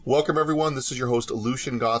Welcome, everyone. This is your host,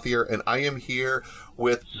 Lucian Gauthier, and I am here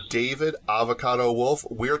with David Avocado Wolfe.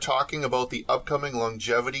 We're talking about the upcoming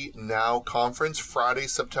Longevity Now conference, Friday,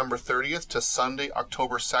 September 30th to Sunday,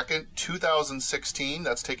 October 2nd, 2016.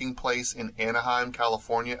 That's taking place in Anaheim,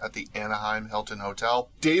 California at the Anaheim Hilton Hotel.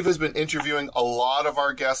 Dave has been interviewing a lot of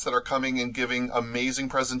our guests that are coming and giving amazing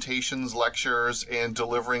presentations, lectures, and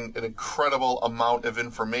delivering an incredible amount of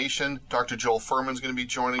information. Dr. Joel Fuhrman's going to be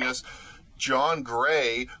joining us. John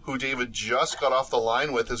Gray, who David just got off the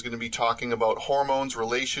line with, is going to be talking about hormones,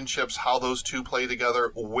 relationships, how those two play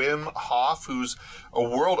together. Wim Hof, who's a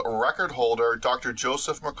world record holder, Dr.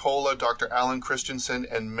 Joseph Mercola, Dr. Alan Christensen,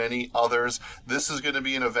 and many others. This is going to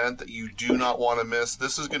be an event that you do not want to miss.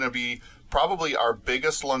 This is going to be probably our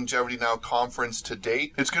biggest Longevity Now conference to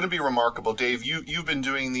date. It's going to be remarkable. Dave, you've been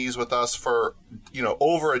doing these with us for,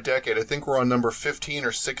 over a decade. I think we're on number 15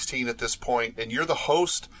 or 16 at this point, and you're the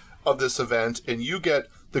host of this event, and you get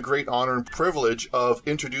the great honor and privilege of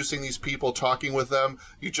introducing these people, talking with them.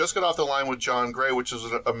 You just got off the line with John Gray, which is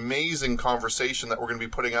an amazing conversation that we're going to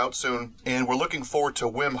be putting out soon, and we're looking forward to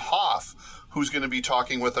Wim Hof, who's going to be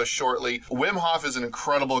talking with us shortly. Wim Hof is an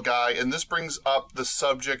incredible guy, and this brings up the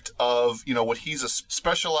subject of, what he's a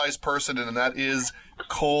specialized person in, and that is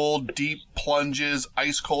cold, deep plunges,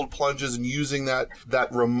 ice cold plunges, and using that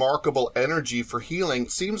remarkable energy for healing.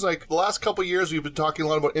 It seems like the last couple of years we've been talking a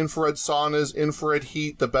lot about infrared saunas, infrared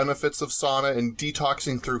heat, the benefits of sauna and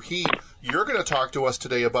detoxing through heat. You're going to talk to us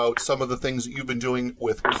today about some of the things that you've been doing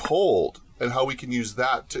with cold and how we can use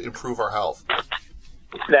that to improve our health.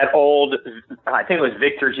 That old, I think it was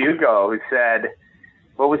Victor Hugo who said,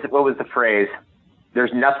 what was the phrase?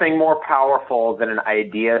 There's nothing more powerful than an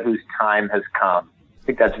idea whose time has come. I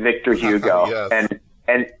think that's Victor Hugo. Yes.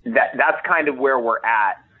 And that's kind of where we're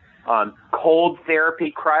at. Cold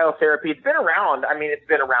therapy, cryotherapy, it's been around. It's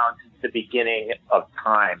been around since the beginning of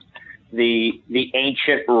time. The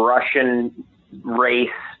ancient Russian race,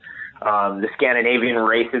 the Scandinavian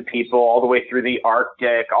race of people, all the way through the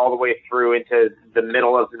Arctic, all the way through into the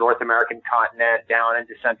middle of the North American continent, down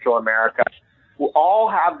into Central America. We all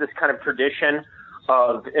have this kind of tradition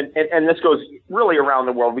of, and this goes really around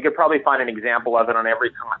the world. We could probably find an example of it on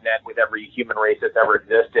every continent with every human race that's ever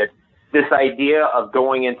existed. This idea of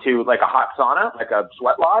going into like a hot sauna, like a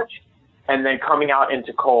sweat lodge, and then coming out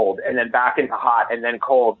into cold, and then back into hot, and then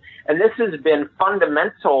cold. And this has been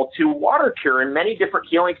fundamental to water cure and many different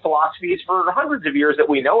healing philosophies for hundreds of years that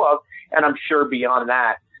we know of, and I'm sure beyond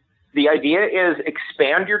that. The idea is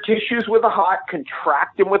expand your tissues with the hot,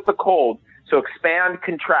 contract them with the cold. So expand,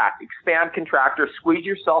 contract, or squeeze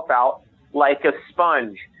yourself out like a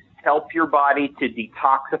sponge. Help your body to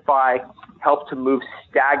detoxify, help to move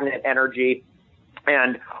stagnant energy,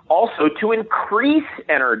 and also to increase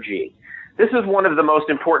energy. This is one of the most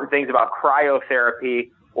important things about cryotherapy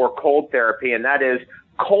or cold therapy, and that is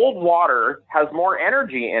cold water has more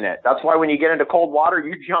energy in it. That's why when you get into cold water,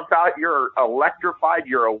 you jump out, you're electrified,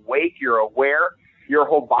 you're awake, you're aware, your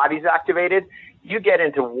whole body's activated. You get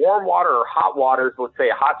into warm water or hot waters, let's say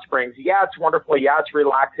hot springs. Yeah, it's wonderful. Yeah, it's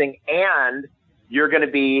relaxing. And you're going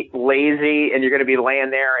to be lazy and you're going to be laying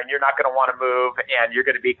there and you're not going to want to move and you're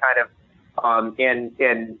going to be kind of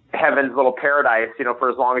in heaven's little paradise, for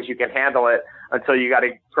as long as you can handle it until you got to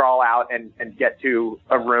crawl out and get to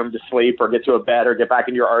a room to sleep or get to a bed or get back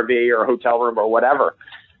in your RV or hotel room or whatever.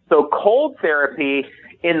 So cold therapy,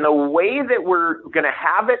 in the way that we're going to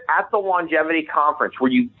have it at the Longevity Conference,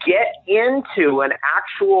 where you get into an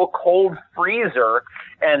actual cold freezer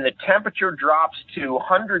and the temperature drops to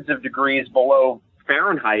hundreds of degrees below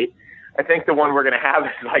Fahrenheit. I think the one we're going to have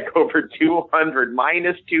is like over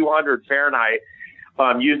minus 200 Fahrenheit,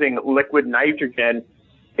 using liquid nitrogen.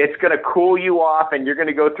 It's going to cool you off, and you're going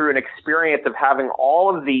to go through an experience of having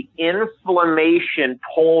all of the inflammation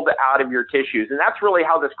pulled out of your tissues. And that's really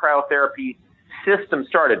how this cryotherapy system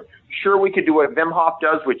started. Sure, we could do what Wim Hof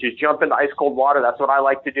does, which is jump into ice cold water. That's what I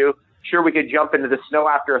like to do. Sure, we could jump into the snow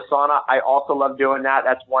after a sauna. I also love doing that.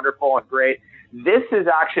 That's wonderful and great. This is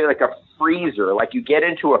actually like a freezer. Like you get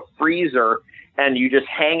into a freezer and you just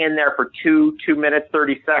hang in there for 2 minutes,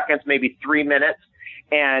 30 seconds, maybe 3 minutes.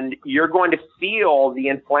 And you're going to feel the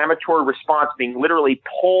inflammatory response being literally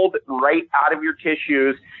pulled right out of your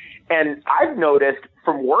tissues. And I've noticed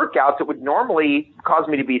from workouts that would normally cause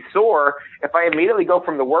me to be sore, if I immediately go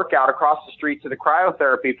from the workout across the street to the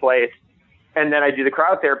cryotherapy place, and then I do the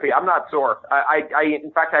cryotherapy, I'm not sore.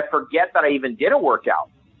 In fact, I forget that I even did a workout.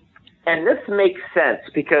 And this makes sense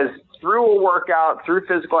because through a workout, through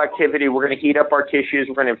physical activity, we're going to heat up our tissues,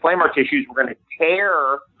 we're going to inflame our tissues, we're going to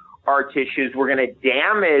tear our tissues, we're going to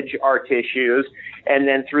damage our tissues, and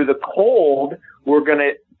then through the cold, we're going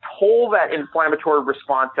to pull that inflammatory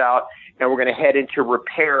response out, and we're going to head into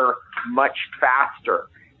repair much faster.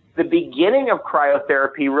 The beginning of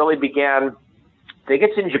cryotherapy really began, I think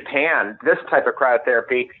it's in Japan, this type of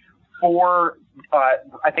cryotherapy for,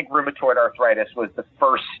 I think rheumatoid arthritis was the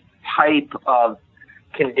first type of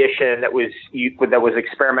condition that was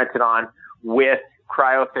experimented on with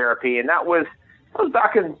cryotherapy. And that was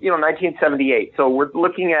back in, 1978. So we're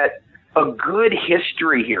looking at a good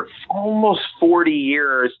history here, almost 40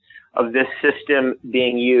 years of this system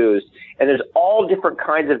being used. And there's all different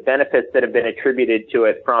kinds of benefits that have been attributed to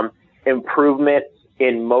it, from improvement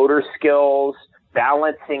in motor skills,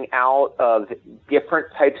 balancing out of different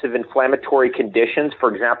types of inflammatory conditions,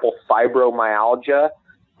 for example, fibromyalgia,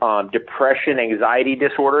 depression, anxiety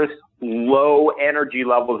disorders. Low energy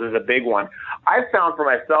levels is a big one. I've found for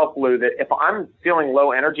myself, Lou, that if I'm feeling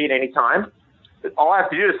low energy at any time, all I have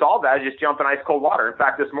to do to solve that is just jump in ice cold water. In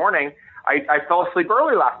fact, this morning, I fell asleep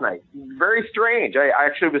early last night. Very strange. I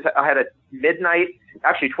had a midnight,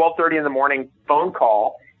 actually 12:30 in the morning phone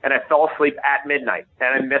call, and I fell asleep at midnight,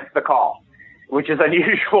 and I missed the call, which is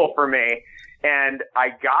unusual for me. And I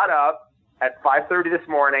got up at 5:30 this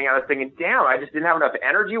morning. I was thinking, damn, I just didn't have enough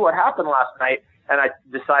energy. What happened last night? And I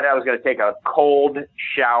decided I was going to take a cold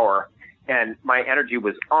shower, and my energy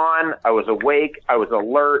was on. I was awake. I was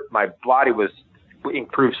alert. My body was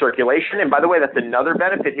improved circulation. And by the way, that's another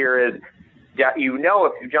benefit here is that,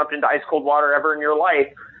 if you jumped into ice cold water ever in your life,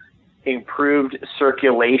 improved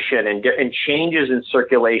circulation and changes in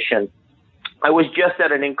circulation. I was just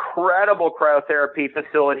at an incredible cryotherapy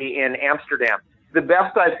facility in Amsterdam, the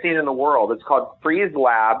best I've seen in the world. It's called Freeze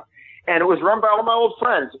Lab, and it was run by all my old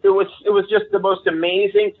friends. It was just the most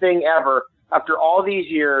amazing thing ever. After all these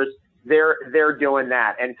years, they're doing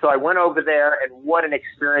that. And so I went over there, and what an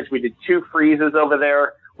experience. We did 2 freezes over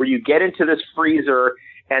there where you get into this freezer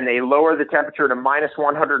and they lower the temperature to minus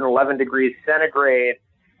 111 degrees centigrade,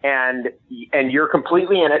 and you're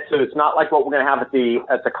completely in it. So it's not like what we're going to have at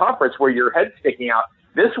the conference where your head's sticking out.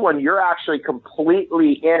 This one, you're actually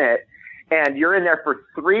completely in it, and you're in there for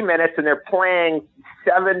 3 minutes, and they're playing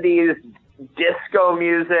 70s disco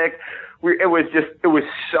music. It was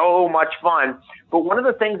so much fun. But one of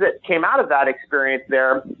the things that came out of that experience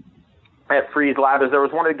there at Freeze Lab is there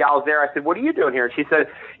was one of the gals there. I said, "What are you doing here?" And she said,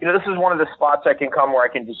 "This is one of the spots I can come where I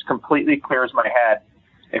can just completely clears my head.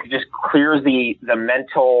 It just clears the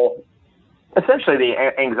mental, essentially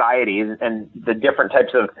the anxiety and the different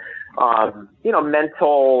types of,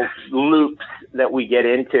 mental loops that we get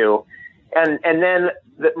into." And then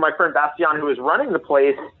my friend Bastian, who was running the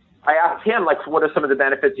place, I asked him, what are some of the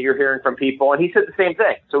benefits that you're hearing from people? And he said the same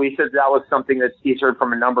thing. So he said that was something that he's heard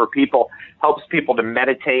from a number of people, helps people to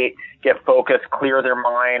meditate, get focused, clear their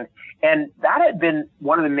mind. And that had been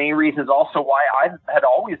one of the main reasons also why I had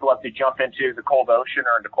always loved to jump into the cold ocean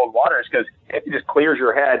or into cold waters, because it just clears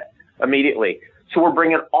your head immediately. So we're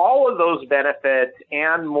bringing all of those benefits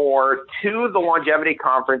and more to the longevity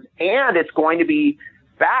conference, and it's going to be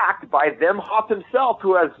backed by Wim Hof himself,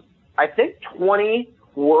 who has, I think, 20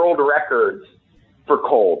 world records for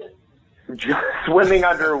cold. Just swimming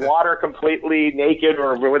underwater completely naked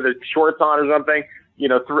or with the shorts on or something,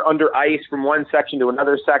 through under ice from one section to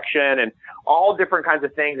another section, and all different kinds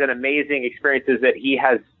of things and amazing experiences that he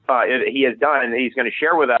has done and that he's going to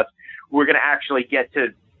share with us. We're going to actually get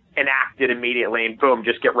to enact it immediately and boom,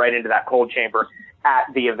 just get right into that cold chamber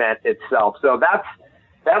at the event itself. So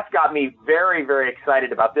that's got me very, very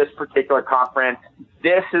excited about this particular conference.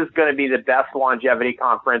 This is going to be the best longevity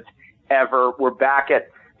conference ever. We're back at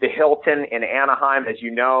the Hilton in Anaheim, as you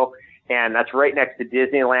know, and that's right next to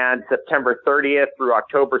Disneyland, September 30th through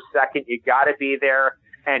October 2nd. You got to be there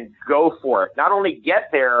and go for it. Not only get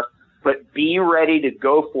there, but be ready to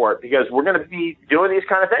go for it, because we're going to be doing these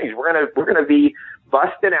kind of things. We're going to be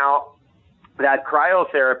busting out that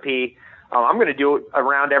cryotherapy. I'm going to do it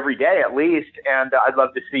around every day at least, and I'd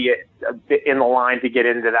love to see it in the line to get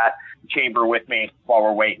into that chamber with me while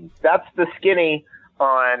we're waiting. That's the skinny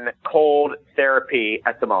on cold therapy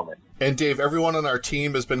at the moment. And Dave, everyone on our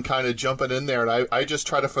team has been kind of jumping in there, and I just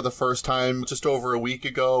tried it for the first time just over a week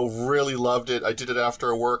ago, really loved it. I did it after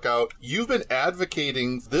a workout. You've been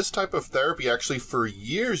advocating this type of therapy actually for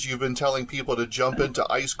years. You've been telling people to jump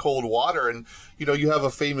into ice cold water, and you have a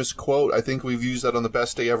famous quote, I think we've used that on the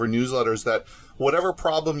Best Day Ever newsletters, that whatever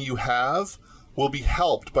problem you have will be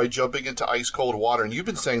helped by jumping into ice cold water. And you've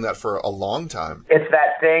been saying that for a long time. It's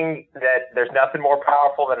that thing that there's nothing more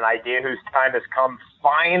powerful than an idea whose time has come.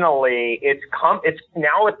 Finally, it's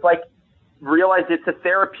like realize it's a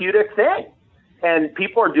therapeutic thing, and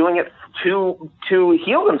people are doing it to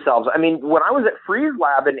heal themselves. I mean, when I was at Freeze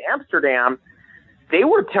Lab in Amsterdam, they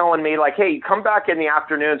were telling me, like, hey, come back in the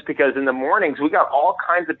afternoons, because in the mornings we got all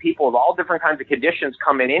kinds of people with all different kinds of conditions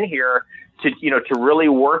coming in here to, to really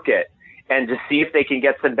work it and to see if they can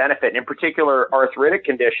get some benefit, and in particular arthritic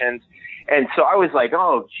conditions. And so I was like,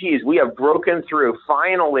 oh, geez, we have broken through.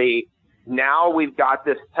 Finally, now we've got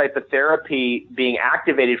this type of therapy being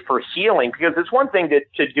activated for healing, because it's one thing to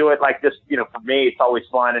do it like this. For me, it's always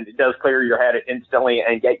fun, and it does clear your head instantly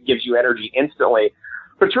and gives you energy instantly.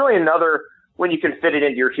 But it's really another when you can fit it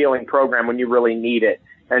into your healing program when you really need it.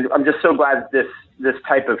 And I'm just so glad that this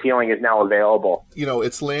type of healing is now available.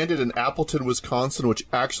 It's landed in Appleton, Wisconsin, which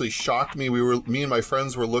actually shocked me. Me and my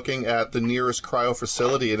friends were looking at the nearest cryo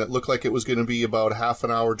facility, and it looked like it was going to be about a half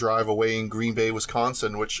an hour drive away in Green Bay,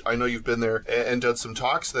 Wisconsin, which I know you've been there and done some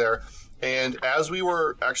talks there. And as we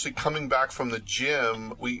were actually coming back from the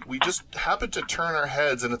gym, we just happened to turn our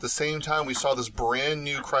heads, and at the same time we saw this brand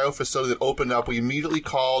new cryo facility that opened up. We immediately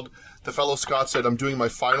called. The fellow Scott said, I'm doing my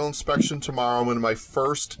final inspection tomorrow. I'm in my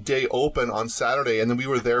first day open on Saturday. And then we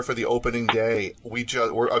were there for the opening day. We're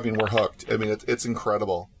hooked. I mean, it's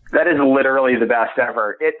incredible. That is literally the best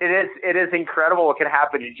ever. It is incredible what can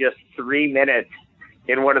happen in just 3 minutes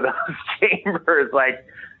in one of those chambers. Like,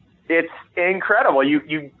 it's incredible.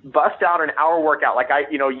 You bust out an hour workout. Like I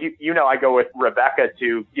go with Rebecca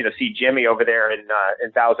to, see Jimmy over there in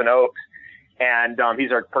Thousand Oaks. And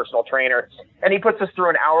he's our personal trainer. And he puts us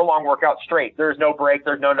through an hour-long workout straight. There's no break.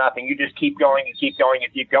 There's no nothing. You just keep going and keep going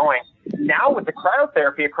and keep going. Now with the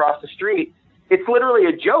cryotherapy across the street, it's literally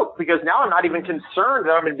a joke, because now I'm not even concerned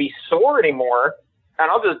that I'm going to be sore anymore.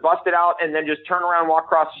 And I'll just bust it out and then just turn around, walk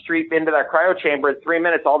across the street into that cryo chamber. In 3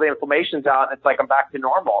 minutes, all the inflammation's out, and it's like I'm back to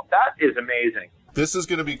normal. That is amazing. This is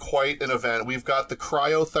going to be quite an event. We've got the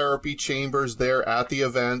cryotherapy chambers there at the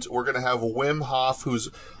event. We're going to have Wim Hof, who's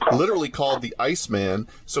literally called the Iceman.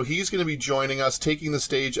 So he's going to be joining us, taking the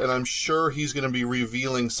stage, and I'm sure he's going to be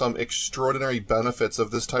revealing some extraordinary benefits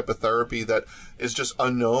of this type of therapy that is just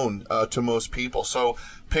unknown to most people. So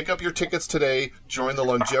pick up your tickets today. Join the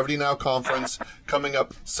Longevity Now conference coming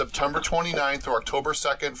up September 29th through October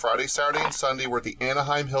 2nd, Friday, Saturday, and Sunday. We're at the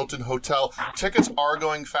Anaheim Hilton Hotel. Tickets are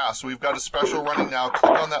going fast, so we've got a special running now.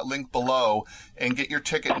 Click on that link below and get your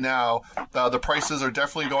ticket now. The prices are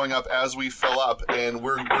definitely going up as we fill up, and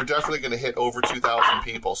we're definitely going to hit over 2,000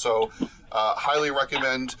 people. So highly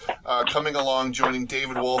recommend coming along, joining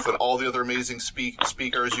David Wolfe and all the other amazing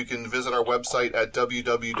speakers. You can visit our website at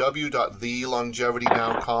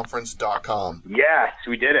www.thelongevitynowconference.com. Yes,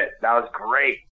 we did it. That was great.